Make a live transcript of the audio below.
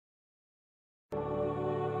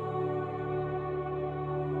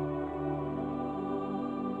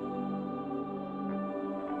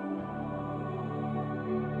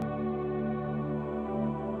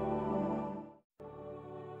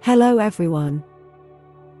Hello everyone.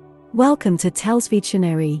 Welcome to TELLS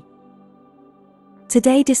Videtionary.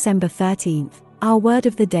 Today, December 13th, our word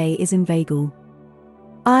of the day is inveigle.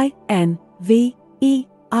 I-N-V-E-I-G-L-E.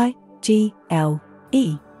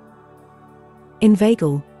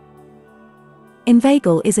 Inveigle.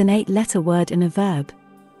 Inveigle is an 8-letter word and a verb.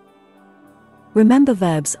 Remember,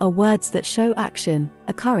 verbs are words that show action,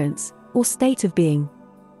 occurrence, or state of being.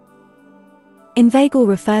 Inveigle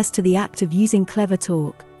refers to the act of using clever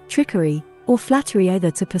talk, trickery, or flattery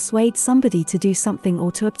either to persuade somebody to do something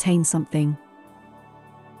or to obtain something.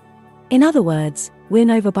 In other words,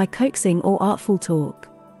 win over by coaxing or artful talk.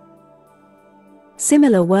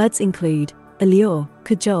 Similar words include allure,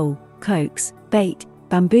 cajole, coax, bait,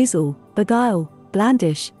 bamboozle, beguile,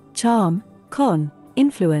 blandish, charm, con,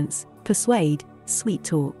 influence, persuade, sweet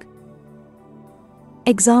talk.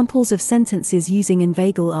 Examples of sentences using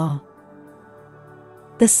inveigle are: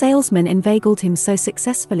 the salesman inveigled him so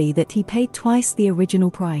successfully that he paid twice the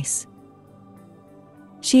original price.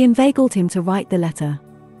 She inveigled him to write the letter.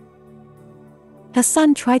 Her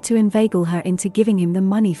son tried to inveigle her into giving him the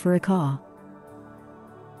money for a car.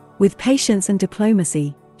 With patience and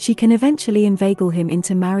diplomacy, she can eventually inveigle him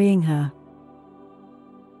into marrying her.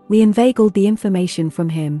 We inveigled the information from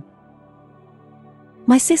him.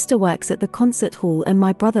 My sister works at the concert hall and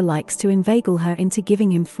my brother likes to inveigle her into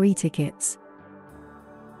giving him free tickets.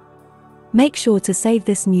 Make sure to save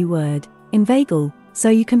this new word, inveigle, so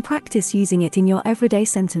you can practice using it in your everyday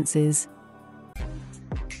sentences.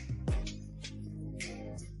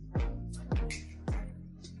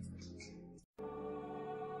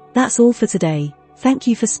 That's all for today. Thank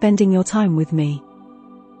you for spending your time with me.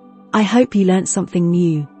 I hope you learned something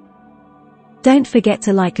new. Don't forget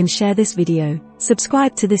to like and share this video,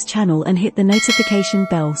 subscribe to this channel and hit the notification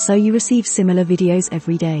bell so you receive similar videos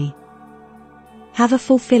every day. Have a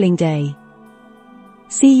fulfilling day.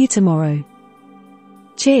 See you tomorrow.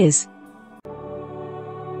 Cheers.